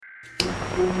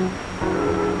Hey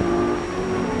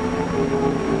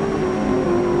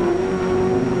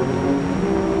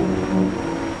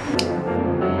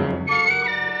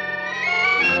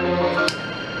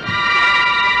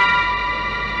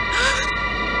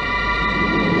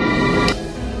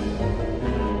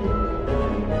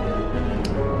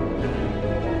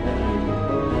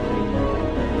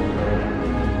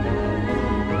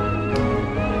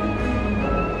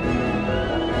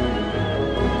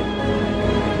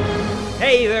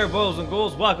there, boys and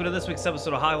ghouls. Welcome to this week's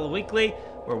episode of Hollywood Weekly,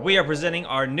 where we are presenting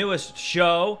our newest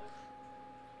show,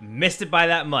 Missed It By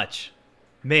That Much.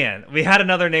 Man, we had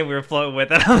another name we were floating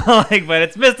with, and I'm like, but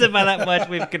it's Missed It By That Much.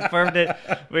 We've confirmed it.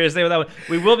 We're going to stay with that one.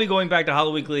 We will be going back to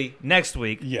Hollywood Weekly next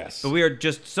week. Yes. But we are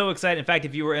just so excited. In fact,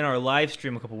 if you were in our live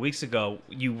stream a couple weeks ago,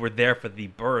 you were there for the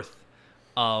birth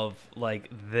of, like,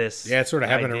 this. Yeah, it sort of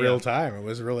happened in idea. real time. It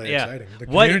was really exciting. The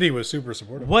What- community was super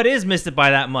supportive. What is Missed It By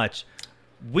That Much?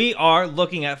 We are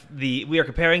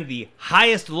comparing the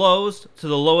highest lows to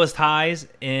the lowest highs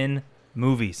in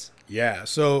movies. Yeah,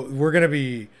 so we're going to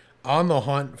be on the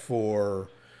hunt for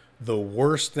the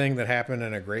worst thing that happened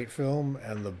in a great film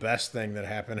and the best thing that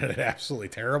happened in an absolutely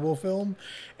terrible film.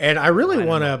 And I really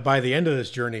want to, by the end of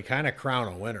this journey, kind of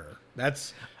crown a winner.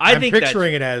 I'm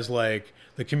picturing it as like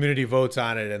the community votes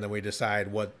on it, and then we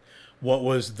decide what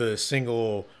was the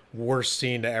single worst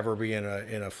scene to ever be in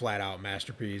a flat out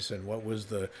masterpiece, and what was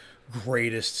the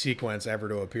greatest sequence ever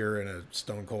to appear in a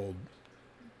Stone Cold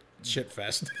shit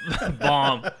fest.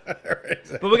 Bomb.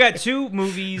 But we got two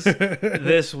movies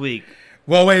this week.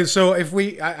 Well, wait, so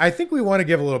I think we want to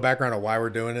give a little background on why we're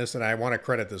doing this, and I want to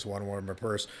credit this one woman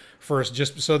first,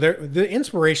 just so the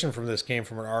inspiration from this came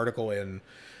from an article in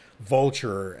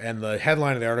Vulture, and the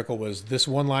headline of the article was, "This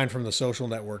one line from The Social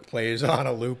Network plays on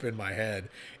a loop in my head."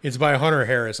 It's by Hunter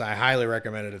Harris. I highly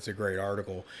recommend it. It's a great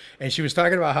article. And she was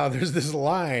talking about how there's this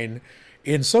line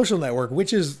in Social Network,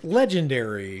 which is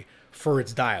legendary for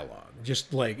its dialogue.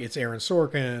 Just like, it's Aaron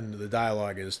Sorkin. The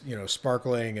dialogue is,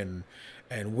 sparkling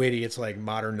and witty. It's like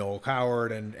modern Noel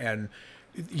Coward, and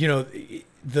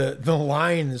the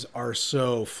lines are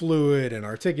so fluid and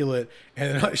articulate.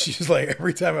 And she's like,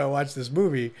 every time I watch this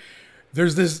movie,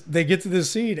 they get to this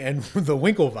scene, and the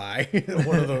Winklevi,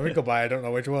 one of the Winklevi, I don't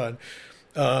know which one,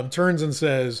 turns and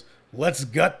says, "Let's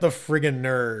gut the friggin'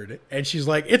 nerd." And she's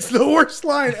like, it's the worst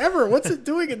line ever. What's it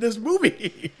doing in this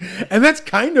movie? And that's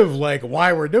kind of like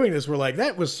why we're doing this. We're like,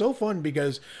 that was so fun,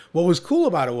 because what was cool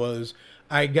about it was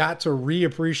I got to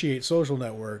reappreciate Social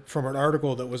Network from an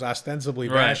article that was ostensibly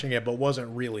bashing it, but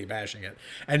wasn't really bashing it.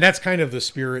 And that's kind of the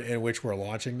spirit in which we're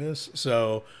launching this.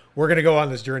 So we're going to go on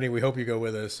this journey. We hope you go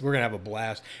with us. We're going to have a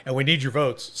blast, and we need your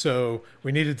votes. So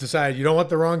we need to decide. You don't want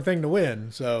the wrong thing to win.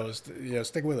 So,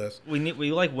 stick with us.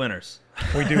 We like winners.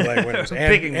 We do like winners.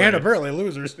 Picking winners. And apparently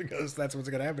losers, because that's what's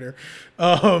going to happen here.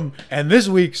 And this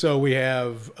week, so we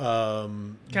have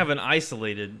Kind of an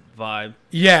isolated vibe.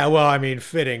 Yeah, well, I mean,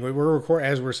 fitting.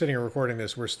 As we're sitting and recording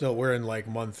this, we're in like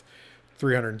month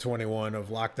 321 of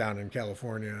lockdown in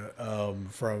California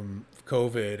from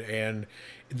COVID, and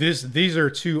these are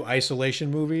two isolation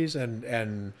movies,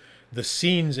 and the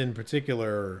scenes in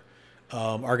particular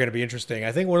are going to be interesting.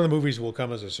 I think one of the movies will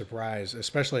come as a surprise,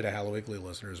 especially to Halloween Weekly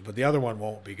listeners, but the other one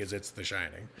won't, because it's The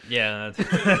Shining. Yeah,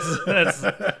 that's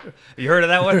you heard of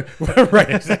that one? Right,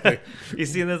 exactly. You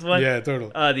seen this one? Yeah,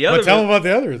 totally. Tell them about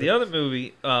the other. The other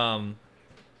movie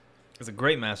is a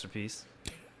great masterpiece.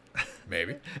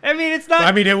 Maybe. I mean, it's not.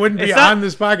 I mean, it wouldn't be on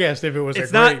this podcast if it was a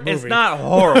great movie. It's not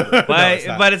horrible,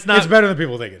 but it's not. It's better than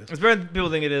people think it is. It's better than people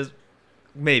think it is.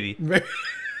 Maybe.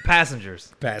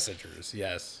 Passengers. Passengers,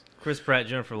 yes. Chris Pratt,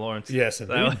 Jennifer Lawrence. Yes,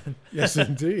 indeed. Yes,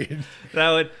 indeed.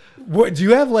 That would. What do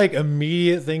you have, like,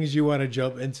 immediate things you want to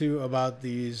jump into about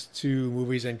these two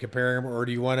movies and compare them, or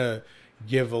do you want to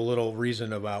give a little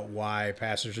reason about why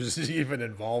Passengers is even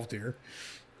involved here?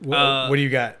 What do you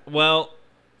got? Well,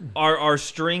 our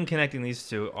string connecting these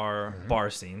two are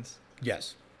bar scenes.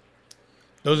 Yes.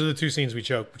 Those are the two scenes we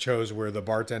chose were the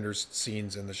bartender's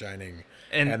scenes in The Shining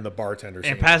and the bartender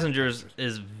scene. And Passengers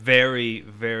is very,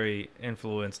 very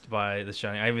influenced by The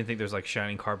Shining. I even think there's like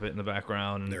shining carpet in the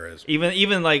background. And there is.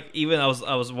 Even I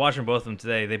was watching both of them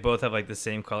today. They both have like the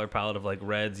same color palette of like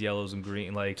reds, yellows, and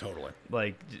green. Like totally.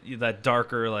 Like that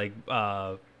darker like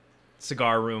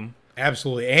cigar room.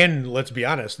 Absolutely. And let's be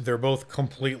honest, they're both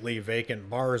completely vacant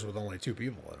bars with only two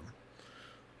people in them.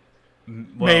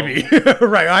 Well, maybe.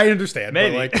 Right, I understand.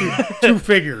 Maybe. But like two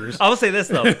figures. I will say this,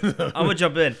 though. I'm going to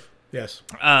jump in. Yes.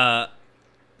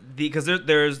 Because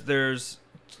there's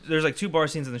like two bar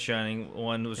scenes in The Shining.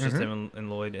 One was just him and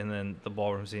Lloyd, and then the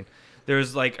ballroom scene.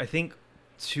 There's like, I think,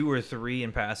 2 or 3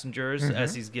 in Passengers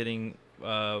as he's getting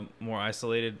more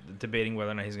isolated, debating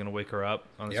whether or not he's going to wake her up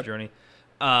on this Yep. journey.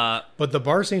 But the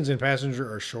bar scenes in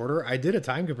Passenger are shorter. I did a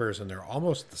time comparison. They're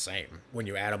almost the same when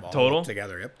you add them all Total? up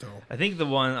together. Yep, total. I think the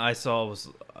one I saw was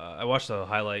I watched a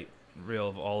highlight reel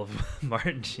of all of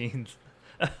Martin Sheen's.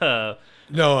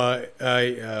 No,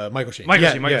 Michael Sheen. Michael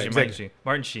Yeah, Sheen, yeah, Michael exactly. Sheen.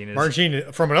 Martin Sheen is. Martin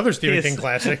Sheen from another Stephen He's- King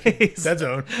classic, he's- Dead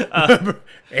Zone,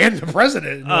 and the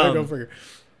President. No, go figure.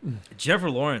 Jennifer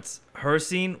Lawrence, her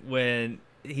scene when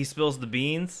he spills the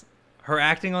beans, her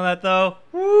acting on that though,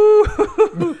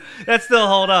 woo, that still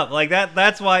hold up. Like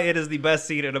that's why it is the best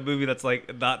scene in a movie that's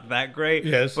like not that great.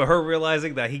 Yes. But her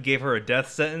realizing that he gave her a death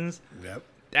sentence, Yep.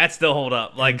 that still hold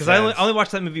up. Like, because I Intense. only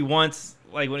watched that movie once,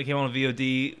 like when it came on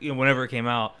VOD, whenever it came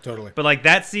out. Totally. But like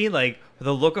that scene, like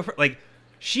the look of her, like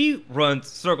she runs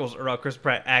circles around Chris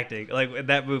Pratt acting, like in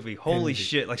that movie. Holy Indeed.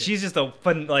 shit! Like she's just a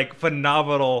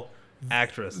phenomenal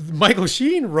actress. Michael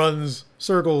Sheen runs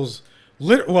circles,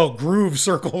 groove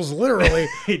circles, literally,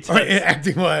 He does.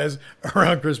 acting wise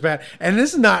around Chris Pratt. And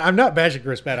this is not. I'm not bashing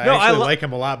Chris Pratt. I No, I actually lo- like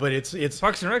him a lot, but it's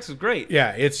Parks and Rec was great.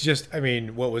 yeah, it's just. I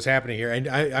mean, what was happening here, and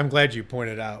I'm glad you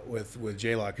pointed out with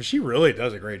J-Law because she really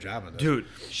does a great job on this. Dude,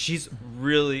 she's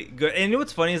really good. And you know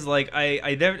what's funny is like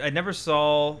I never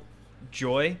saw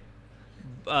Joy,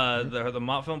 the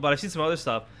Mott film, but I've seen some other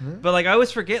stuff. But like I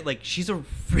always forget, like she's a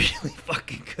really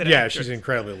fucking good Yeah, actress. she's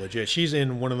incredibly legit. She's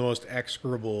in one of the most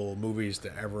execrable movies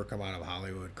to ever come out of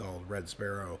Hollywood called Red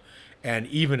Sparrow. And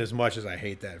even as much as I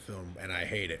hate that film, and I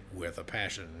hate it with a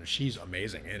passion, she's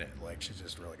amazing in it. Like, she's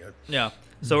just really good. Yeah.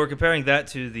 So we're comparing that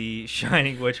to the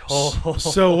Shining, which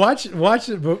So watch it.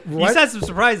 you said some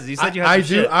surprises. You said you had I some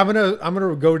do. shit. I'm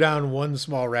gonna go down one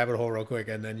small rabbit hole real quick,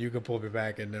 and then you can pull me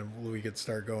back, and then we could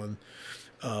start going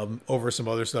over some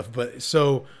other stuff. But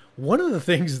so one of the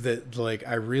things that like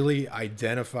I really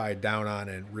identified down on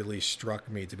and really struck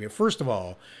me to be, first of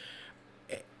all,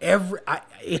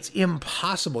 it's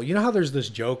impossible. You know how there's this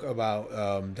joke about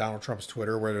Donald Trump's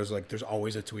Twitter where there's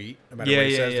always a tweet no matter what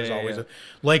he says. There's always a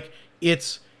like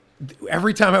it's.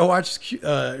 Every time I watch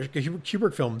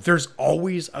Kubrick film, there's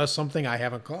always something I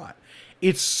haven't caught.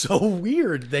 It's so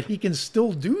weird that he can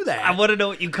still do that. I want to know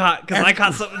what you caught because I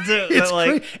caught something too. It's But, like,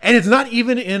 crazy. And it's not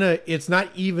even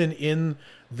in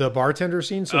the bartender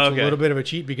scene, so it's Okay. a little bit of a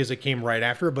cheat because it came right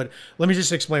after. But let me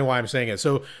just explain why I'm saying it.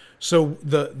 So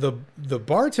the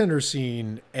bartender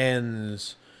scene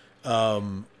ends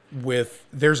with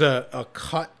there's a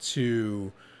cut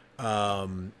to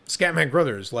Scatman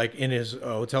Crothers like in his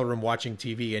hotel room watching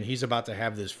TV, and he's about to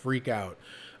have this freak out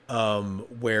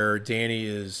where Danny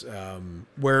is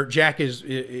where Jack is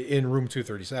in room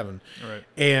 237, Right.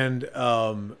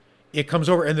 and it comes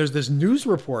over and there's this news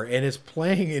report and it's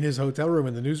playing in his hotel room,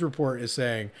 and the news report is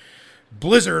saying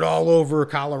blizzard all over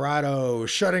Colorado,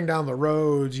 shutting down the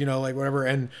roads, like whatever.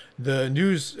 And the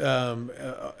news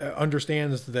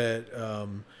understands that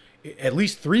at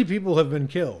least 3 people have been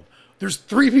killed. There's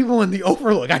 3 people in the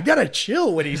Overlook. I gotta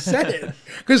chill when he said it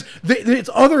because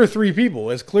it's other 3 people.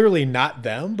 It's clearly not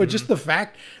them, but just the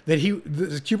fact that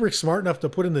Kubrick's smart enough to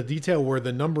put in the detail where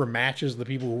the number matches the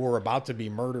people who were about to be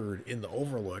murdered in the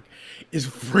Overlook is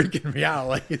freaking me out.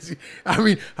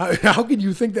 Like, how can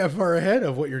you think that far ahead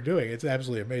of what you're doing? It's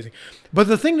absolutely amazing. But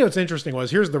the thing that's interesting was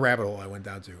here's the rabbit hole I went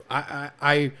down to.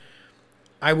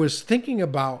 I was thinking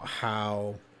about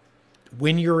how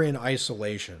when you're in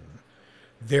isolation,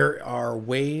 there are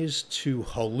ways to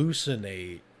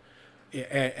hallucinate,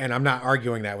 and I'm not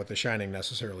arguing that with The Shining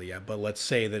necessarily yet, but let's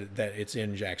say that it's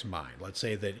in Jack's mind. Let's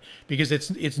say that because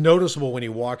it's noticeable when he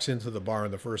walks into the bar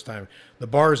the first time, the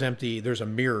bar is empty, there's a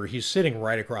mirror, he's sitting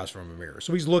right across from a mirror.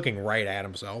 So he's looking right at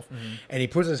himself, and he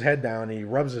puts his head down, and he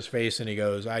rubs his face, and he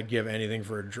goes, I'd give anything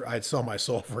I'd sell my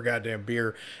soul for a goddamn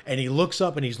beer. And he looks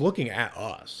up, and he's looking at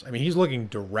us. I mean, he's looking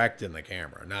direct in the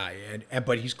camera,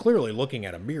 but he's clearly looking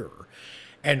at a mirror.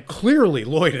 And clearly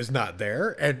Lloyd is not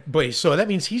there, so that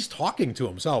means he's talking to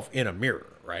himself in a mirror,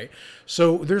 right?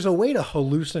 So there's a way to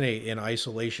hallucinate in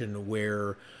isolation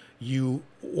where you,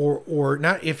 or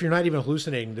not, if you're not even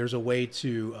hallucinating, there's a way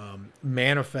to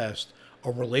manifest a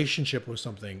relationship with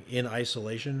something in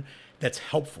isolation that's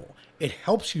helpful. It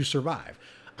helps you survive.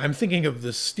 I'm thinking of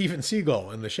the Steven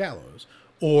Seagal in The Shallows,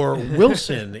 or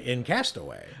Wilson in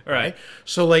Castaway, right?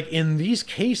 So, like in these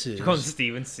cases, you call him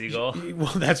Steven Seagal.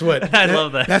 well, that's what I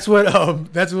love that. That's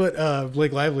what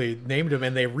Blake Lively named him,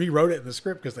 and they rewrote it in the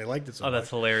script because they liked it so much. Oh,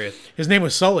 that's hilarious. His name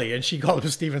was Sully, and she called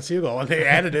him Steven Seagal, and they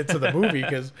added it to the movie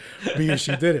because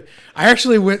she did it. I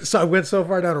actually went so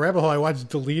far down a rabbit hole. I watched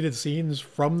deleted scenes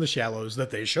from The Shallows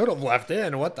that they should have left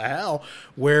in. What the hell?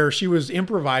 Where she was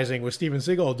improvising with Steven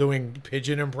Seagal, doing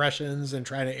pigeon impressions and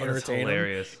trying to entertain him.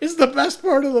 Hilarious. It's the best part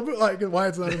part of the like why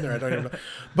it's not in there. I don't even know.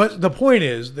 But the point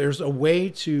is, there's a way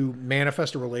to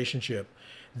manifest a relationship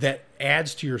that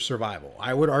adds to your survival.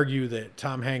 I would argue that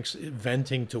Tom Hanks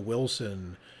venting to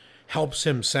Wilson helps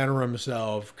him center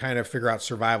himself, kind of figure out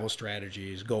survival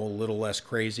strategies, go a little less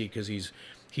crazy because he's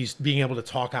being able to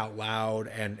talk out loud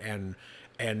and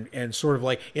sort of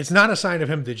like, it's not a sign of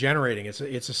him degenerating.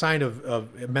 It's a sign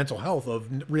of mental health, of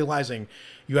realizing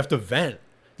you have to vent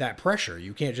that pressure.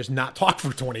 You can't just not talk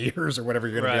for 20 years or whatever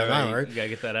you're going to be on, right? You got to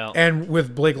get that out. And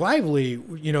with Blake Lively,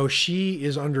 you know, she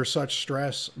is under such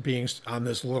stress being on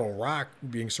this little rock,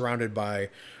 being surrounded by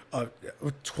a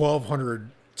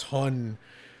 1,200 ton,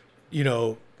 you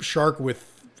know, shark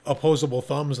with opposable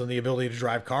thumbs and the ability to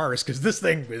drive cars, because this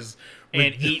thing is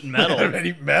and eat metal. And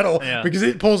eat metal, yeah. Because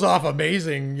it pulls off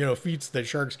amazing, you know, feats that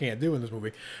sharks can't do in this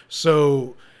movie.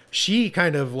 So she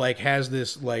kind of like has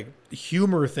this like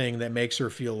humor thing that makes her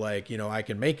feel like, you know, I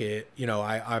can make it. You know,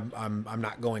 I'm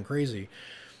not going crazy.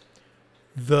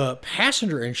 The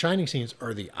passenger and Shining scenes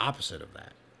are the opposite of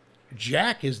that.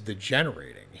 Jack is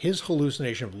degenerating. His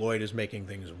hallucination of Lloyd is making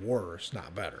things worse,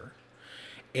 not better.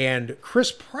 And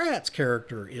Chris Pratt's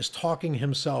character is talking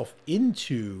himself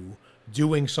into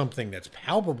doing something that's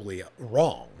palpably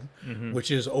wrong, which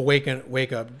is wake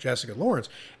up Jessica Lawrence.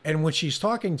 And when she's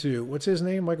talking to, what's his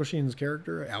name? Michael Sheen's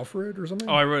character, Alfred or something?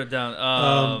 Oh, I wrote it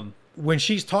down. When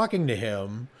she's talking to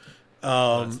him,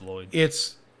 that's Lloyd.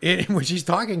 When she's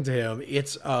talking to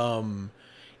him,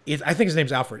 I think his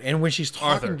name's Alfred. And when she's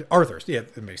talking Arthur. Yeah,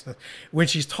 it makes sense. When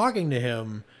she's talking to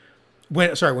him,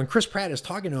 when Chris Pratt is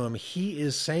talking to him, he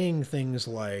is saying things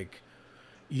like,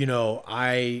 you know,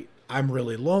 I'm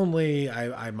really lonely.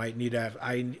 I might need to have,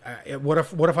 what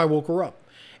if I woke her up?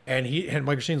 And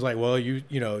Michael Sheen's like, well,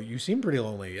 you seem pretty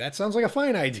lonely. That sounds like a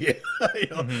fine idea. You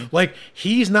know? Like,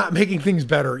 he's not making things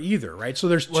better either, right? So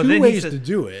there's two ways to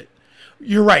do it.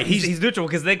 You're right. He's neutral,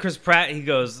 because then Chris Pratt, he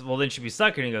goes, well, then she'd be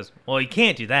stuck here. And he goes, well, you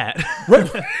can't do that. Right.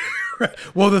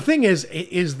 Well, the thing is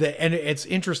that, and it's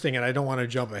interesting, and I don't want to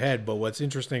jump ahead, but what's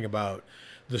interesting about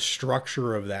the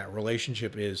structure of that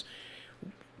relationship is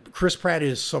Chris Pratt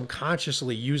is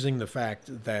subconsciously using the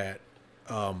fact that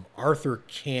Arthur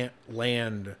can't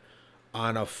land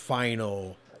on a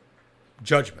final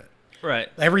judgment. Right.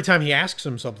 Every time he asks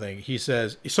him something, he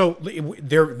says, so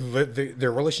their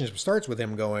relationship starts with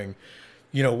him going,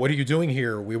 you know, what are you doing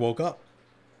here? We woke up.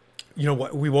 You know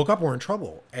what? We woke up. We're in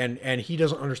trouble, and he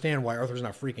doesn't understand why Arthur's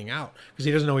not freaking out, because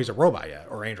he doesn't know he's a robot yet,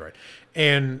 or android.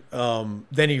 And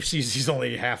then he sees he's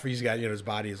only half. He's got, you know, his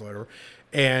body is whatever,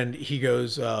 and he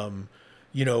goes,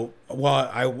 you know, well,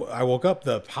 I woke up,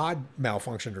 the pod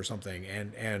malfunctioned or something,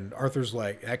 and Arthur's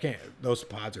like, that can't. Those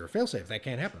pods are failsafe. That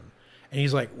can't happen. And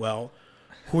he's like, well,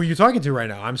 who are you talking to right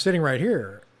now? I'm sitting right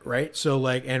here, right? So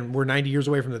like, and we're 90 years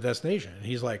away from the destination. And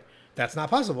he's like, that's not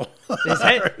possible. His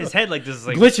head like this,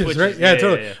 like glitches, switches. right? Yeah,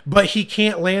 totally. Yeah. But he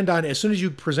can't land on, as soon as you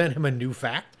present him a new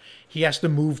fact, he has to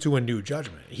move to a new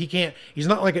judgment. He can't. He's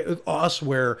not like us,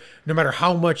 where no matter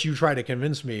how much you try to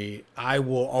convince me, I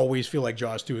will always feel like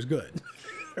Jaws 2 is good.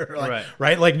 Like,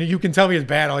 right? Like, you can tell me it's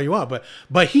bad all you want,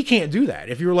 but he can't do that.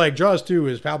 If you're like, Jaws 2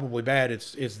 is palpably bad,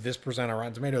 it's this percent on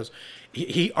Rotten Tomatoes,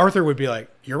 Arthur would be like,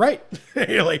 you're right.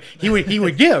 Like, he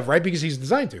would give, right? Because he's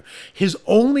designed to. His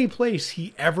only place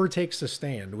he ever takes a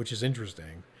stand, which is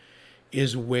interesting,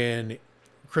 is when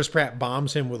Chris Pratt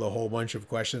bombs him with a whole bunch of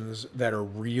questions that are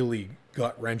really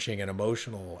gut-wrenching and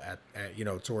emotional at you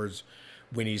know, towards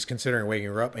when he's considering waking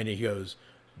her up, and he goes,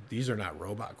 these are not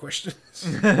robot questions,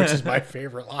 which is my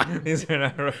favorite line. These are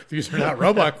not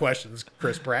robot questions,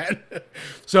 Chris Pratt.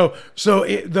 So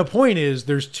the point is,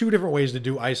 there's two different ways to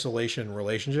do isolation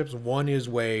relationships. One is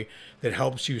way that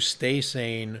helps you stay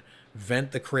sane,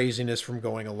 vent the craziness from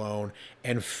going alone,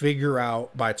 and figure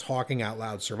out by talking out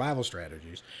loud survival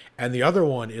strategies. And the other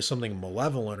one is something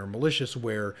malevolent or malicious,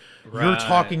 where you're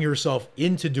talking yourself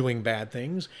into doing bad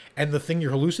things, and the thing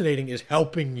you're hallucinating is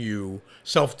helping you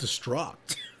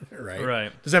self-destruct.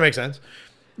 Right. Does that make sense?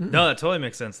 No, that totally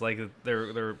makes sense. Like,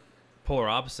 they're polar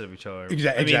opposite of each other.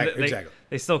 Exactly.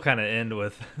 They still kind of end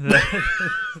with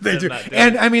they do.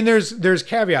 And I mean, there's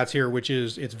caveats here, which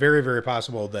is, it's very, very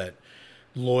possible that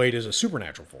Lloyd is a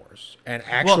supernatural force, and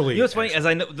actually, well, you know what's funny? As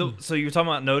I know, so you were talking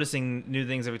about noticing new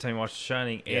things every time you watch The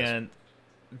Shining, yes. And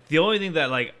the only thing that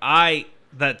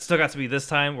that stuck out to me this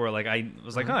time, where like I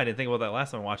was like, oh, I didn't think about that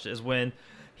last time I watched it, is when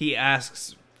he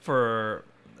asks for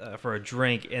a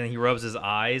drink and he rubs his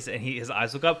eyes and his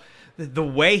eyes look up. The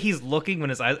way he's looking when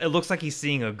his eyes, it looks like he's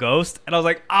seeing a ghost, and I was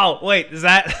like, oh wait, is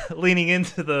that leaning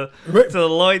into the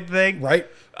Lloyd thing? Right.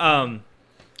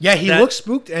 Yeah, he looks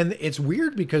spooked, and it's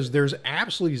weird because there's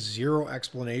absolutely zero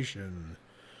explanation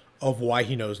of why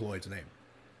he knows Lloyd's name.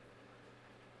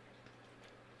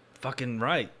 Fucking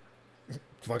right.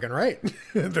 Fucking right.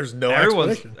 There's no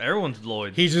explanation. Everyone's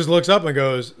Lloyd. He just looks up and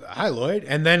goes, "Hi, Lloyd."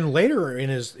 And then later in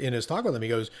his talk with him, he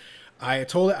goes, I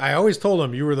always told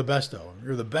him you were the best of them.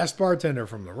 You're the best bartender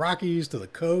from the Rockies to the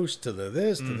coast to the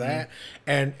this to that."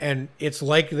 And it's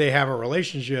like they have a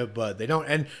relationship, but they don't.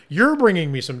 And you're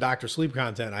bringing me some Dr. Sleep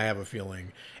content, I have a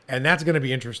feeling. And that's going to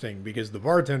be interesting because the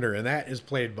bartender in that is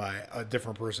played by a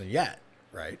different person yet,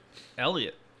 right?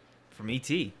 Elliot from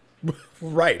E.T.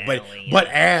 Right, Elliot. but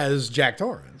as Jack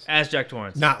Torrance. As Jack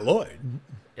Torrance. Not Lloyd.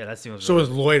 Yeah, that seems So is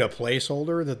Lloyd a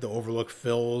placeholder that the Overlook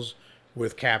fills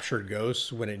with captured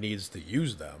ghosts when it needs to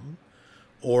use them?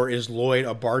 Or is Lloyd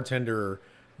a bartender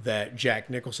that Jack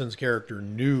Nicholson's character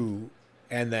knew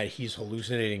and that he's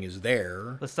hallucinating is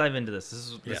there? Let's dive into this.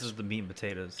 This Yes. is the meat and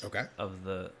potatoes of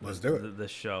Let's do it. the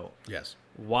show. Yes.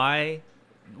 Why,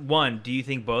 one, do you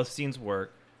think both scenes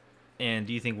work? And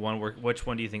do you think which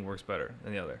one do you think works better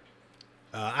than the other?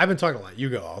 I've been talking a lot. You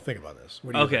go. I'll think about this.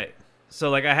 What do you think? Okay. So,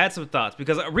 like, I had some thoughts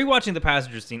because rewatching the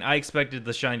passenger scene, I expected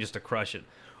The Shining just to crush it.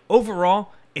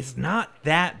 Overall, it's not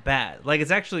that bad. Like,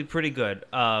 it's actually pretty good.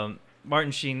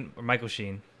 Martin Sheen or Michael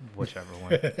Sheen, whichever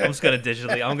one. I'm just gonna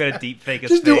I'm gonna deep fake his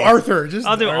Just face. do Arthur.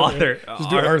 I'll do Arthur. Just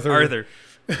do Arthur.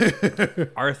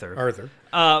 Arthur. Arthur.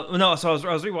 No, so I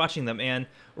was rewatching them, and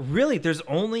really, there's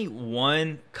only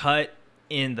one cut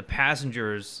in the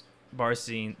passengers bar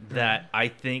scene that I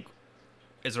think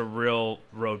is a real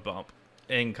road bump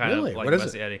and kind Really? of like What is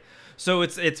Westy Eddie. So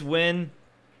it's when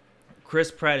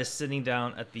Chris Pratt is sitting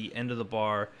down at the end of the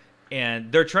bar,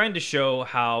 and they're trying to show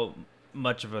how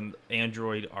much of an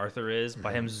android Arthur is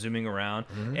by him zooming around,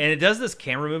 and it does this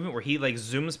camera movement where he like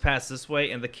zooms past this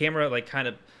way, and the camera like kind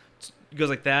of goes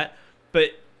like that, but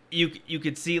you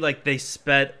could see like they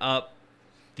sped up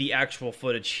the actual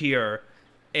footage here.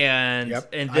 And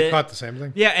then I caught the same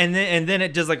thing. Yeah, and then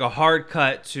it does like a hard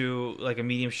cut to like a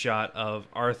medium shot of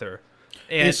Arthur.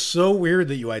 And It's so weird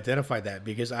that you identified that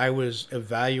because I was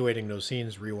evaluating those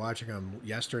scenes, rewatching them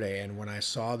yesterday, and when I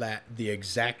saw that the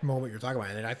exact moment you're talking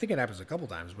about, and I think it happens a couple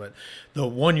times, but the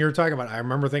one you're talking about, I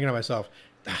remember thinking to myself,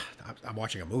 I'm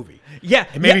watching a movie. yeah,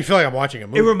 It made me feel like I'm watching a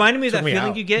movie. it reminded me of Took that feeling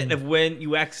out. you get of when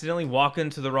you accidentally walk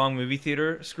into the wrong movie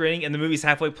theater screening and the movie's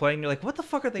halfway playing. And you're like, what the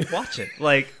fuck are they watching?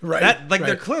 Like Right, they're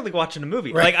right. clearly watching a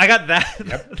movie. Right. Like I got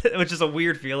that, which is a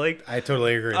weird feeling. I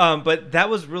totally agree. But that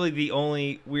was really the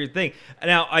only weird thing.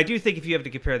 Now, I do think if you have to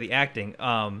compare the acting,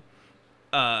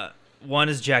 one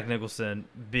is Jack Nicholson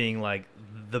being like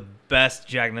the best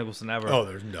Jack Nicholson ever. Oh,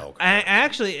 there's no.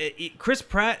 Chris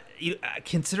Pratt,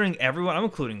 considering everyone, I'm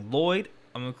including Lloyd,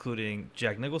 I'm including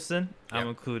Jack Nicholson, I'm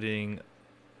including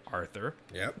Arthur,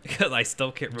 Yep. because I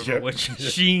still can't remember Yep. which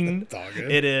Sheen Talking.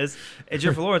 it is, and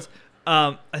Jennifer Lawrence.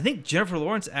 I think Jennifer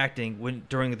Lawrence acting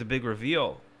during the big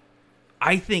reveal,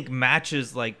 I think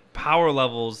matches like power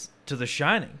levels to The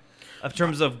Shining, in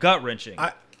terms of gut wrenching.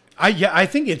 I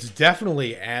think it's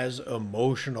definitely as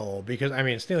emotional because I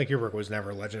mean Stanley Kubrick was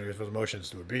never legendary for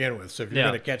emotions to begin with. So if you're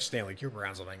going to catch Stanley Kubrick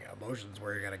on something, emotions,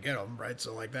 where you're going to get them, right?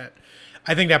 So like that,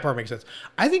 I think that part makes sense.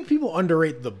 I think people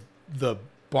underrate the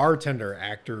bartender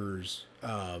actor's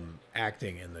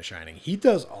acting in The Shining. He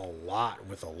does a lot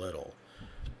with a little.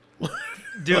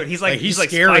 Dude, he's like scary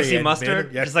spicy and mustard,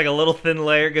 big. Yeah. just like a little thin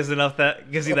layer gives you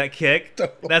that kick.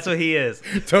 Totally. That's what he is.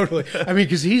 Totally. I mean,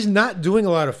 because he's not doing a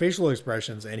lot of facial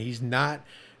expressions and he's not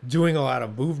doing a lot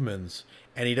of movements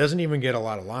and he doesn't even get a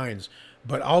lot of lines.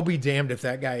 But I'll be damned if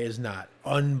that guy is not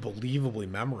unbelievably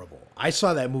memorable. I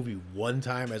saw that movie one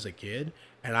time as a kid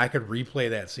and I could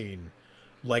replay that scene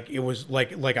like it was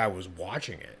like I was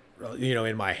watching it, you know,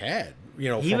 in my head, you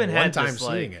know, He from even one had time this,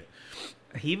 seeing like, it.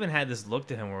 He even had this look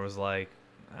to him where it was like,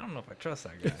 I don't know if I trust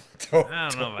that guy. I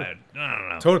don't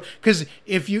know. Totally. Because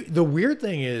the weird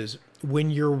thing is when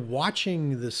you're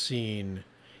watching the scene,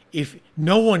 if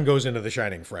no one goes into The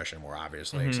Shining fresh anymore,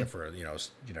 obviously, except for you know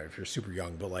if you're super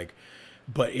young,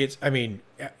 but it's I mean,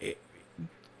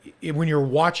 when you're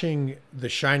watching The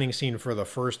Shining scene for the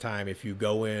first time, if you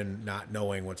go in not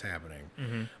knowing what's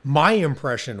happening, my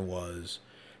impression was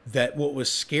that what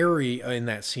was scary in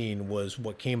that scene was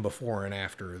what came before and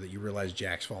after, that you realize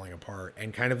Jack's falling apart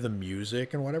and kind of the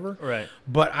music and whatever. Right.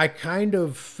 But I kind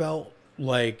of felt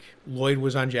like Lloyd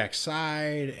was on Jack's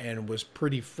side and was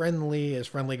pretty friendly, as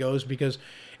friendly goes, because,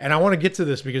 and I want to get to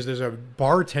this because there's a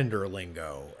bartender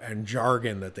lingo and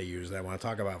jargon that they use that I want to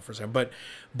talk about for a second.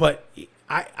 But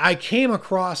I came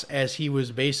across as he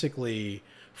was basically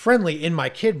friendly in my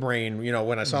kid brain, you know,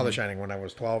 when I saw The Shining when I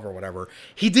was 12 or whatever.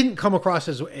 He didn't come across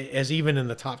as even in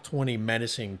the top 20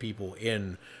 menacing people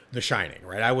in The Shining,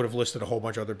 right? I would have listed a whole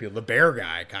bunch of other people. The bear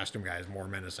guy, costume guy, is more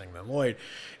menacing than Lloyd,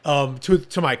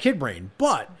 to my kid brain.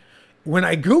 But when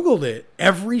I Googled it,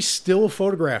 every still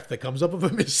photograph that comes up of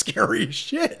him is scary as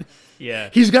shit. Yeah.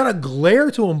 He's got a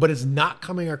glare to him, but it's not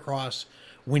coming across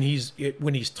when he's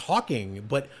talking.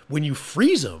 But when you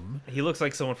freeze him, He looks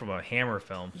like someone from a Hammer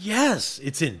film. yes,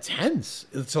 it's intense.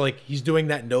 It's like he's doing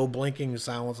that no blinking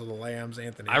Silence of the Lambs.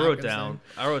 Anthony. I wrote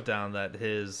Hopkins down that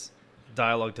his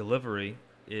dialogue delivery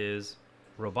is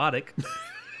robotic.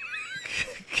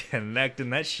 Connecting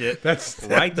that shit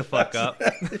right the fuck up.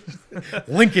 thing.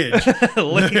 Linkage.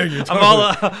 I'm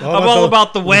all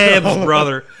about the webs,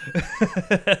 brother.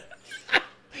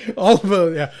 All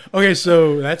about yeah. Okay,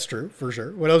 so that's true for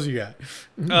sure. What else you got?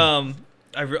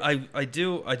 I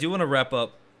do want to wrap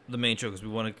up the main show because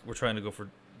we're trying to go for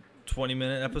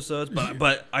 20-minute episodes,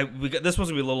 but this one's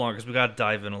gonna be a little longer because we got to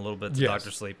dive in a little bit to Yes.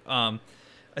 Doctor Sleep. I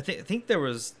think there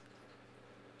was.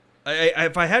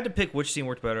 If I had to pick which scene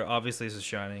worked better, obviously it's The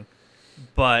Shining,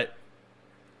 but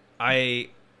I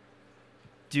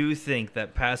do think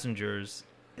that Passengers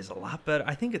is a lot better.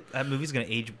 I think that movie's going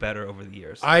to age better over the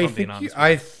years. I if I'm being think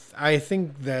honest I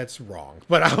think that's wrong,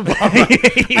 but and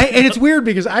it's weird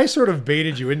because I sort of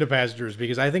baited you into Passengers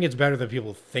because I think it's better than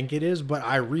people think it is. But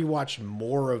I rewatched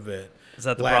more of it Is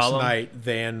that the last problem? night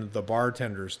than the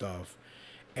bartender stuff,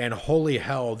 and holy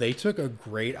hell, they took a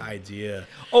great idea.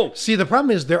 Oh, See, the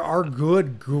problem is there are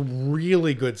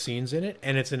really good scenes in it,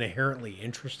 and it's an inherently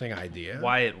interesting idea.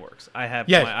 why it works. I have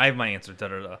my answer. Da,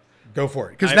 da, da. Go for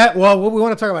it. Because what we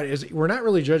want to talk about is we're not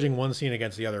really judging one scene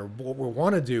against the other. What we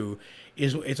want to do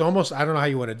is it's almost, I don't know how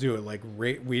you want to do it. Like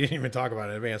we didn't even talk about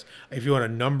it in advance. If you want to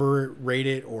number rate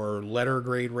it or letter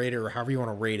grade rate it or however you want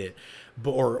to rate it,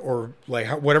 but or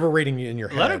like whatever rating in your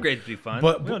head. Letter grades would be fun.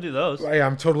 But we don't do those.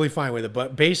 I'm totally fine with it.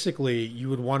 But basically, you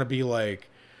would want to be like,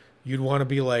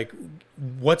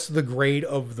 what's the grade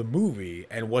of the movie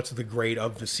and what's the grade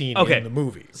of the scene in the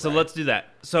movie? So right? let's do that.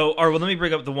 So, let me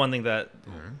bring up the one thing that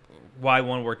why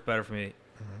one worked better for me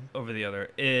over the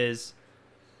other is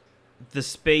the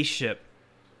spaceship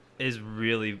is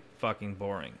really fucking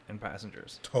boring in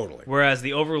Passengers. Totally. Whereas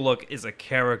the Overlook is a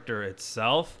character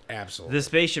itself. Absolutely. The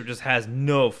spaceship just has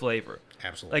no flavor.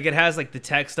 Absolutely. Like it has like the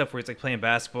tech stuff where it's like playing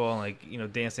basketball and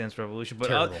like Dance Dance Revolution, but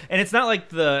Terrible. and it's not like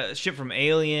the ship from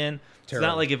Alien. It's Terrible.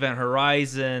 not like Event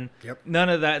Horizon. Yep. None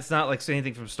of that. It's not like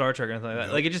anything from Star Trek or anything like that.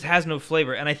 Nope. Like it just has no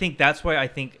flavor, and I think that's why I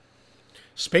think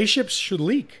Spaceships should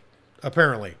leak.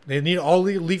 Apparently, they need all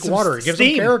the leak some water. It gives them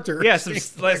steam. character. Yeah, some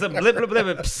blip, blip,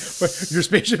 blip, psst. Your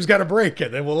spaceship's got to break,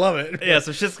 and then we'll love it. Yeah,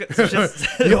 some shit's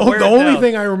The only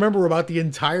thing I remember about the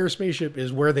entire spaceship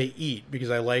is where they eat,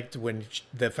 because I liked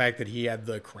the fact that he had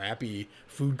the crappy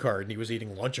food card and he was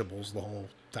eating Lunchables the whole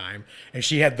time, and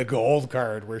she had the gold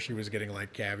card where she was getting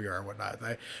like caviar and whatnot.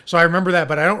 So I remember that,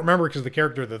 but I don't remember because the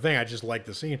character of the thing. I just liked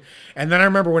the scene, and then I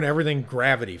remember when everything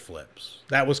gravity flips.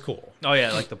 That was cool. Oh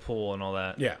yeah, like the pool and all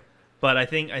that. Yeah. But I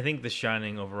think The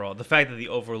Shining overall, the fact that the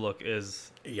Overlook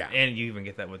is, Yeah. and you even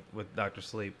get that with Doctor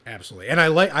Sleep. Absolutely, and I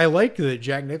like that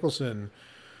Jack Nicholson,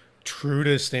 true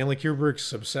to Stanley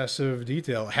Kubrick's obsessive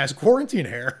detail, has quarantine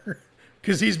hair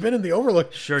because he's been in the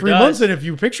Overlook Sure 3 does. months, and if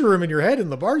you picture him in your head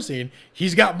in the bar scene,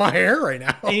 he's got my hair right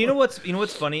now. And you know what's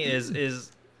funny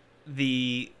is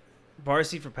the bar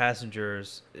seat for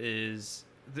Passengers is,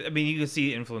 I mean, you can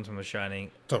see influence from The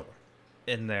Shining Totally.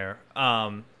 in there.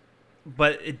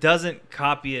 But it doesn't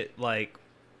copy it like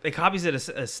it copies it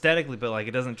aesthetically, but like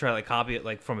it doesn't try to like copy it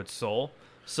like from its soul.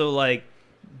 So like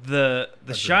the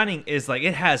Shining is like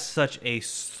it has such a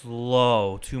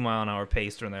slow 2-mile-an-hour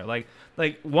pace during there. Like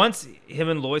once him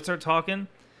and Lloyd start talking,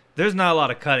 there's not a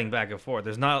lot of cutting back and forth.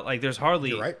 There's not like there's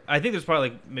hardly. You're right. I think there's probably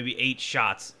like maybe 8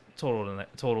 shots total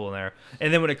in there.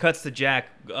 And then when it cuts to Jack,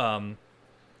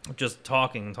 just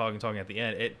talking at the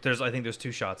end, I think there's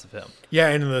 2 shots of him. Yeah,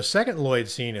 and in the second Lloyd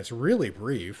scene, it's really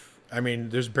brief. I mean,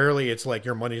 there's barely. It's like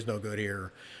your money's no good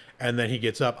here, and then he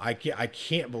gets up. I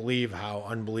can't believe how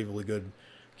unbelievably good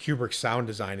Kubrick's sound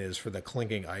design is for the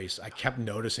clinking ice. I kept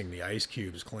noticing the ice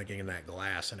cubes clinking in that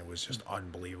glass, and it was just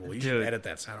unbelievable. You should Dude. edit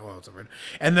that sound. Oh, it's over.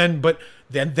 And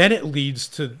then it leads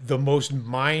to the most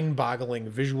mind-boggling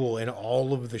visual in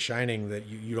all of The Shining that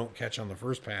you don't catch on the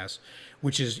first pass,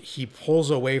 which is he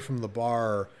pulls away from the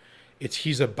bar.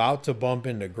 He's about to bump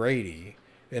into Grady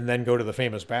and then go to the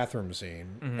famous bathroom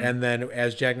scene. Mm-hmm. And then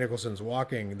as Jack Nicholson's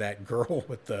walking, that girl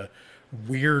with the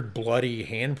weird bloody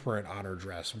handprint on her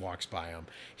dress walks by him.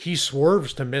 He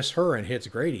swerves to miss her and hits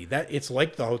Grady. It's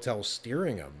like the hotel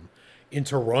steering him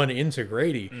to run into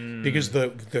Grady because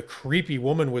the creepy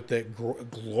woman with the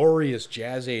glorious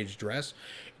jazz age dress.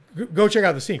 Go check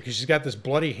out the scene because she's got this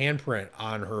bloody handprint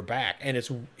on her back, and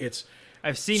it's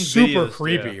I've seen super videos,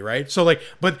 creepy, yeah. right? So like,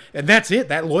 and that's it.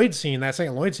 That Lloyd scene, that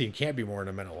second Lloyd scene, can't be more than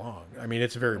a minute long. I mean,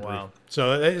 it's very brief. Wow.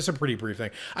 So it's a pretty brief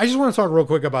thing. I just want to talk real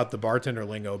quick about the bartender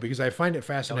lingo because I find it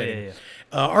fascinating.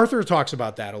 Arthur talks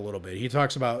about that a little bit. He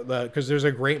talks about because there's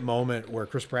a great moment where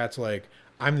Chris Pratt's like,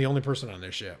 "I'm the only person on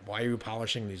this ship. Why are you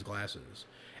polishing these glasses?"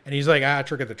 And he's like,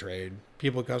 trick of the trade.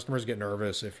 Customers get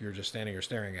nervous if you're just standing or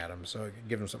staring at them, so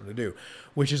give them something to do.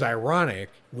 Which is ironic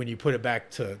when you put it back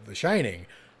to The Shining,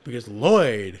 because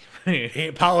Lloyd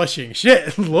ain't polishing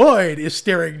shit. Lloyd is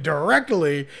staring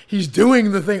directly. He's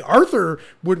doing the thing. Arthur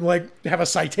would like have a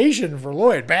citation for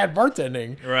Lloyd, bad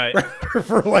bartending, Right.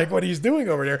 for like what he's doing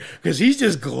over there, because he's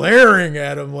just glaring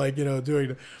at him, like,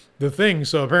 doing the thing.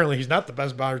 So apparently he's not the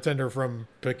best bartender from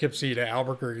Poughkeepsie to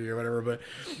Albuquerque or whatever, but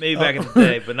maybe back in the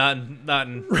day, but not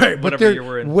in right. But whatever year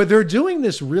we're in. they're doing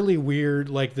this really weird,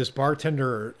 like this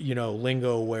bartender,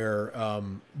 lingo where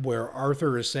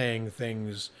Arthur is saying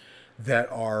things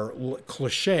that are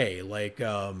cliche, like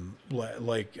I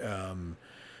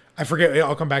forget.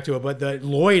 I'll come back to it, but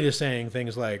Lloyd is saying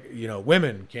things like,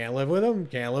 women can't live with him,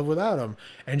 can't live without him,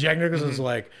 and Jack Nicholson's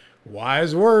like,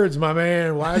 wise words, my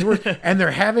man, wise words. And they're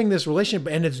having this relationship,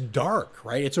 and it's dark,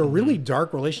 right? It's a really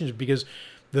dark relationship, because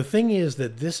the thing is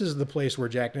that this is the place where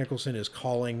Jack Nicholson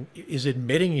is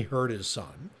admitting he hurt his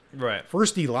son. Right.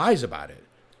 First he lies about it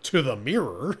to the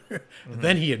mirror,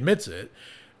 then he admits it,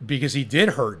 because he did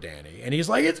hurt Danny. And he's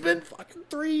like, it's been fucking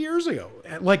 3 years ago.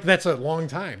 And like, that's a long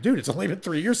time. Dude, it's only been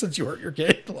 3 years since you hurt your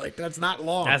kid. Like, that's not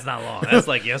long. That's not long. That's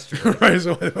like yesterday.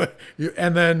 Right,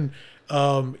 and then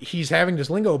he's having this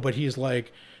lingo, but he's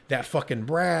like that fucking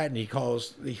brat, and he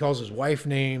calls his wife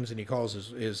names, and he calls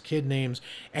his kid names,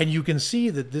 and you can see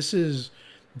that this is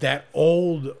that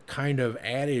old kind of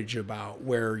adage about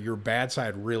where your bad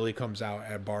side really comes out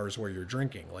at bars where you're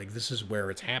drinking. Like, this is where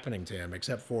it's happening to him,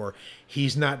 except for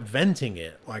he's not venting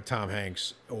it like Tom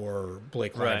Hanks or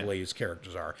Blake Lively's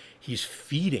characters are. He's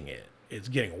feeding it. It's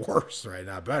getting worse, right?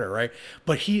 Not better, right?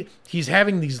 But he's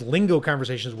having these lingo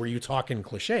conversations where you talk in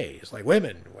cliches, like,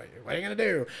 women, what are you gonna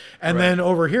do? And then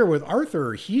over here with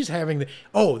Arthur, he's having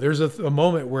there's a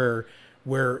moment where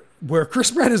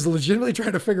Chris Pratt is legitimately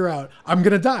trying to figure out, I'm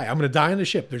gonna die on the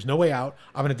ship. There's no way out.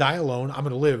 I'm gonna die alone. I'm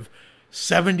gonna live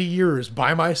 70 years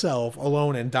by myself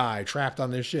alone and die trapped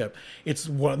on this ship. It's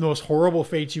one of the most horrible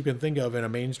fates you can think of in a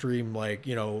mainstream, like,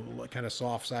 kind of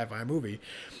soft sci-fi movie.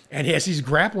 And as he's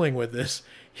grappling with this,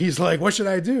 he's like, what should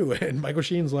I do? And Michael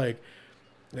Sheen's like,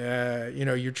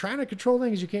 you're trying to control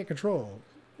things you can't control.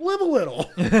 Live a little.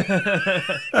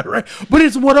 Right? But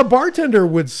it's what a bartender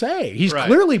would say. He's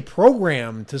clearly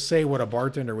programmed to say what a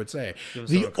bartender would say.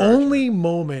 The only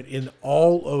moment in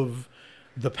all of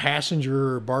the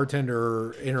passenger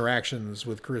bartender interactions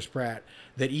with Chris Pratt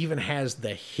that even has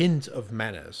the hint of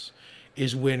menace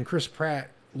is when Chris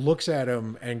Pratt looks at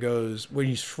him and goes, when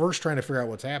he's first trying to figure out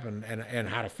what's happened and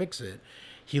how to fix it,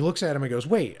 he looks at him and goes,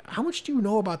 wait, how much do you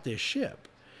know about this ship?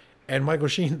 And Michael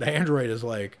Sheen, the android, is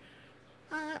like,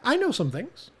 I know some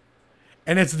things.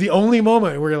 And it's the only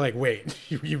moment where you're like, wait,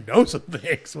 you know some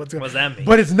things. What does that mean?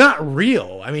 But it's not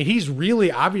real. I mean, he's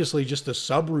really obviously just a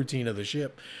subroutine of the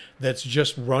ship that's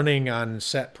just running on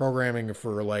set programming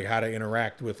for like how to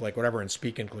interact with like whatever and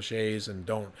speak in cliches and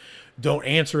don't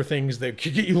answer things that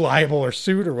could get you liable or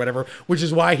sued or whatever, which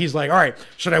is why he's like, all right,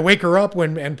 should I wake her up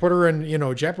and put her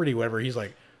in, jeopardy, whatever? He's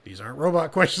like, these aren't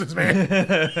robot questions, man.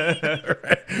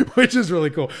 Which is really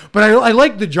cool. But I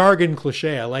like the jargon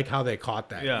cliche. I like how they caught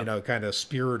that, kind of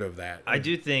spirit of that. I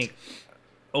do think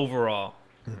overall,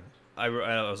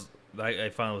 I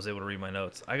finally was able to read my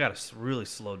notes. I got to really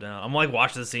slow down. I'm like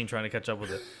watching the scene trying to catch up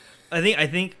with it. I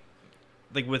think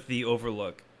like with the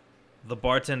Overlook, the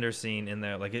bartender scene in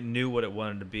there, like it knew what it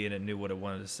wanted to be and it knew what it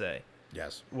wanted to say.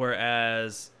 Yes.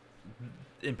 Whereas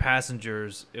in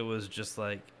Passengers, it was just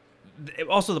like,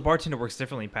 also the bartender works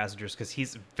differently in Passengers because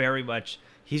he's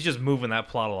just moving that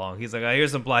plot along. He's like,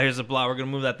 here's some plot, we're gonna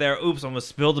move that there. Oops, I'm gonna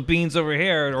spill the beans over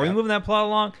here. Are we moving that plot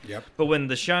along? Yep. But when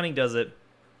The Shining does it,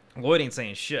 Lloyd ain't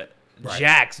saying shit. Right.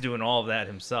 Jack's doing all of that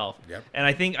himself. Yep. And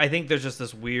I think there's just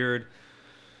this weird,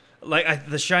 like,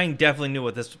 The Shining definitely knew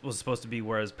what this was supposed to be,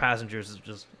 whereas Passengers is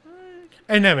just.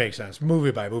 And that makes sense,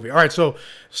 movie by movie. All right, so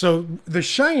The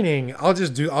Shining,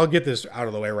 I'll get this out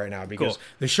of the way right now because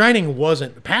The Shining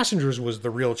wasn't. Passengers was the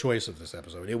real choice of this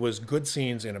episode. It was good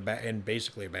scenes in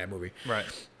basically a bad movie. Right.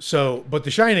 So, but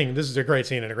The Shining, this is a great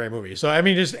scene in a great movie. So I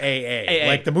mean, just A.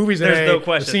 Like the movies in There's A, no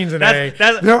question. the scenes in A.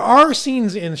 There are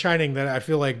scenes in Shining that I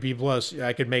feel like B+.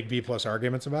 I could make B+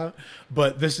 arguments about,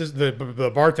 but this is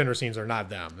the bartender scenes are not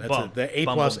them. That's the A+, A+,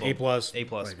 A+.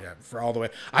 like, for all the way.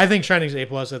 I think Shining's A+.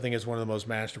 I think it's one of the most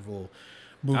masterful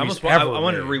movies I ever.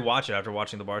 wanted to made. rewatch it after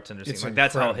watching the bartender scene. It's Like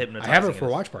that's how incredible. hypnotizing I have it it for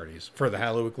is. watch parties for the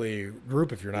Hello Weekly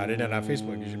group. If you're not in it on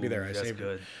Facebook, you should be there. I That's saved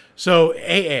good. it. So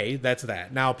AA, that's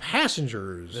that. Now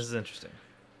Passengers. This is interesting.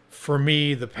 For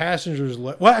me, the Passengers.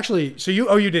 Well, actually, so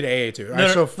you did AA too. All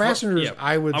right, so Passengers, yeah.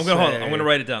 I would. I'm gonna hold on. I'm gonna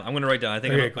write it down. I'm gonna write down. I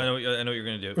think Okay, I know what you're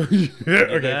gonna do.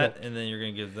 Okay, that, cool. and then you're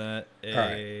gonna give that a.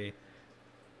 right.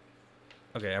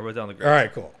 Okay, I wrote down the grade. All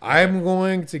right, cool. I'm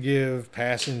going to give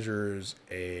Passengers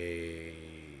a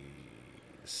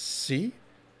C,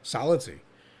 solid C,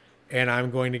 and I'm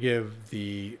going to give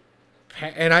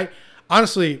and I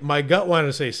honestly, my gut wanted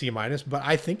to say C minus, but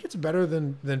I think it's better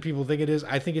than people think it is.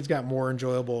 I think it's got more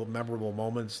enjoyable, memorable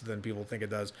moments than people think it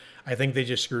does. I think they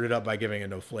just screwed it up by giving it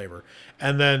no flavor,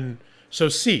 and then. So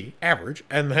C, average,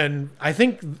 and then I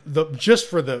think just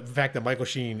for the fact that Michael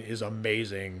Sheen is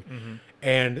amazing,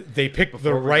 and they picked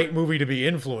the right movie to be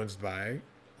influenced by,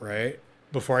 right?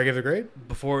 Before I give the grade?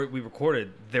 Before we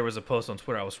recorded, there was a post on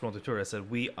Twitter. I was scrolling through Twitter. That said,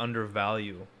 we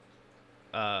undervalue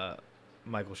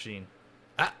Michael Sheen.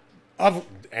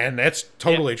 And that's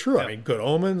totally true. Yeah. I mean, Good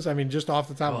Omens. I mean, just off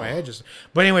the top of my head.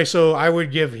 But anyway, so I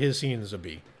would give his scenes a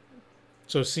B.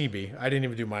 So CB. I didn't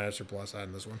even do minus or plus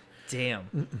on this one.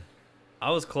 Damn. I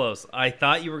was close. I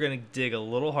thought you were going to dig a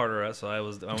little harder at, so I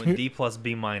went D plus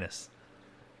B minus.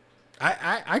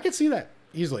 I could see that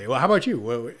easily. Well, how about you?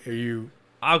 What, are you...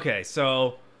 Okay,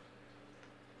 so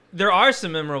there are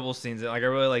some memorable scenes. Like I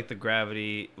really like the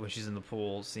gravity when she's in the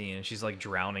pool scene and she's like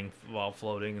drowning while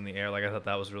floating in the air. Like I thought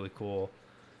that was really cool.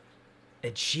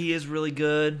 And she is really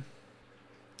good.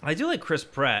 I do like Chris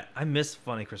Pratt. I miss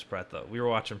funny Chris Pratt though. We were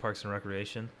watching Parks and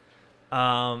Recreation.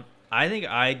 I think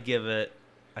I'd give it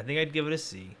a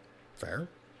C. Fair.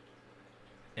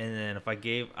 And then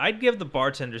I'd give the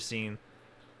bartender scene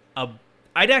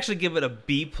I'd actually give it a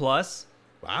B plus.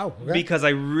 Wow. Okay. Because I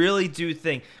really do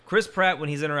think Chris Pratt, when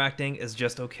he's interacting, is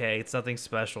just okay. It's nothing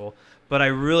special. But I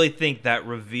really think that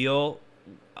reveal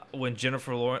when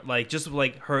Jennifer Lawrence, like, just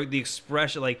like her, the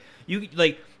expression, like,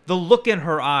 the look in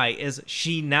her eye is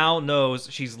she now knows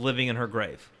she's living in her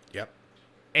grave. Yep.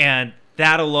 And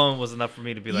that alone was enough for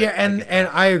me to be like, yeah, and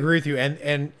I agree with you.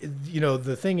 And you know,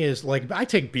 the thing is, like, I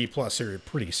take B plus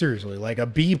pretty seriously. Like a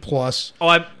B plus.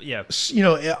 Yeah. You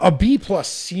know, a B plus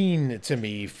scene to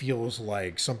me feels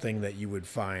like something that you would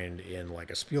find in like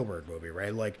a Spielberg movie,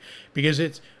 right? Like, because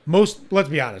it's let's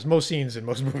be honest, most scenes in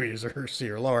most movies are C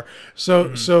or lower.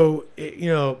 So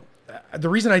you know, the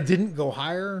reason I didn't go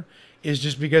higher is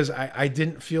just because I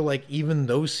didn't feel like even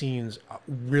those scenes,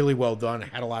 really well done,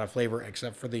 had a lot of flavor,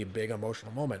 except for the big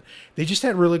emotional moment. They just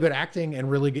had really good acting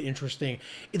and really good, interesting.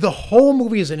 The whole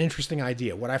movie is an interesting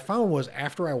idea. What I found was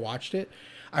after I watched it,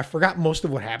 I forgot most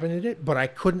of what happened in it, but I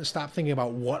couldn't stop thinking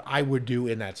about what I would do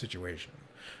in that situation.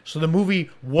 So the movie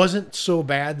wasn't so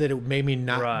bad that it made me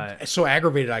not so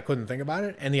aggravated I couldn't think about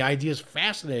it. And the idea is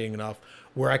fascinating enough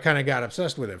where I kind of got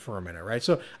obsessed with it for a minute, right?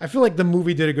 So I feel like the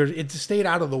movie did a good. It stayed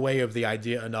out of the way of the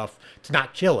idea enough to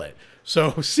not kill it.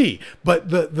 So C. But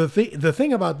the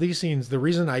thing about these scenes, the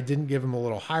reason I didn't give them a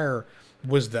little higher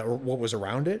was that what was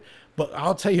around it. But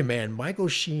I'll tell you, man, Michael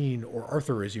Sheen, or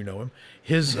Arthur as you know him,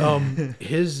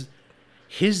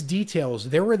 his details,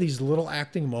 there were these little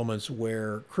acting moments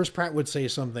where Chris Pratt would say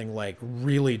something like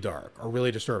really dark or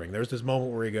really disturbing. There's this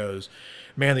moment where he goes,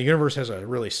 man, the universe has a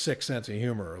really sick sense of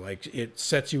humor. Like, it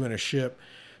sets you in a ship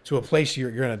to a place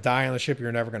you're going to die on the ship,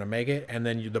 you're never going to make it, and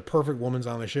then the perfect woman's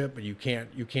on the ship, but you can't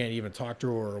even talk to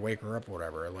her or wake her up or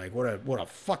whatever. Like, what a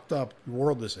fucked up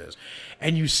world this is.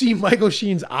 And you see Michael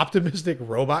Sheen's optimistic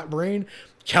robot brain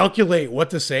calculate what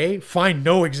to say, find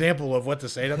no example of what to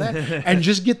say to that, and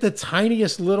just get the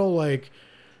tiniest little, like,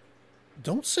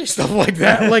 don't say stuff like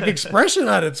that, like, expression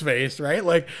on its face, right?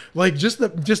 Like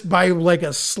just by like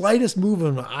a slightest move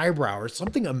of an eyebrow or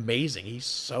something amazing. He's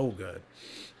so good.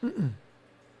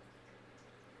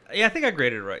 Yeah, I think I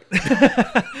graded it right.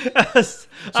 I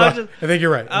think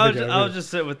you're right. I'll just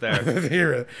sit with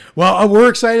there. Well, we're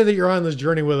excited that you're on this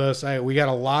journey with us. We got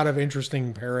a lot of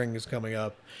interesting pairings coming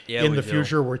up in the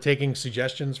future. We're taking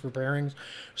suggestions for pairings.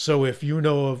 So if you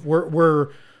know of, we're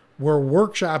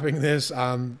workshopping this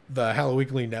on the Hello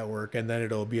Weekly network, and then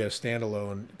it'll be a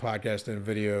standalone podcast and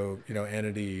video,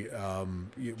 entity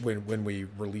when we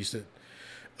release it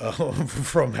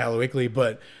from Hello Weekly.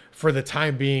 But for the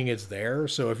time being, it's there.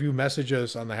 So if you message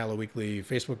us on the Hello Weekly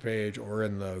Facebook page or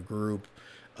in the group,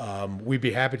 we'd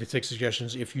be happy to take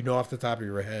suggestions. If you know off the top of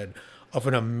your head of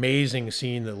an amazing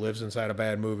scene that lives inside a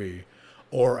bad movie,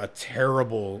 or a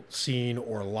terrible scene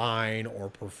or line or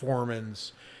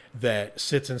performance that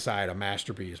sits inside a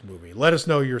masterpiece movie, let us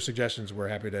know your suggestions. We're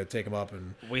happy to take them up.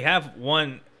 And we have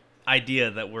one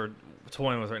idea that we're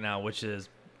toying with right now, which is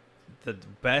the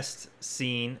best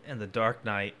scene in The Dark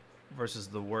Knight versus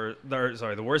the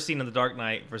worst scene in The Dark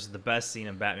Knight versus the best scene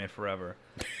in Batman Forever,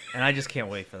 and I just can't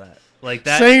wait for that. Like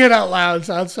that, saying it out loud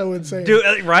sounds so insane,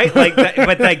 dude. Right? Like that,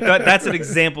 but that's an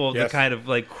example of Yes. the kind of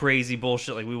like crazy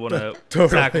bullshit like we want to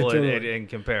Totally, tackle totally. and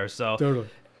compare. So totally.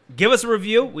 give us a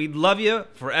review. We'd love you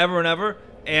forever and ever.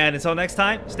 And until next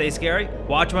time, stay scary.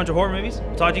 Watch a bunch of horror movies.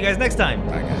 Talk to you guys next time.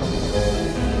 Bye,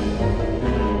 guys.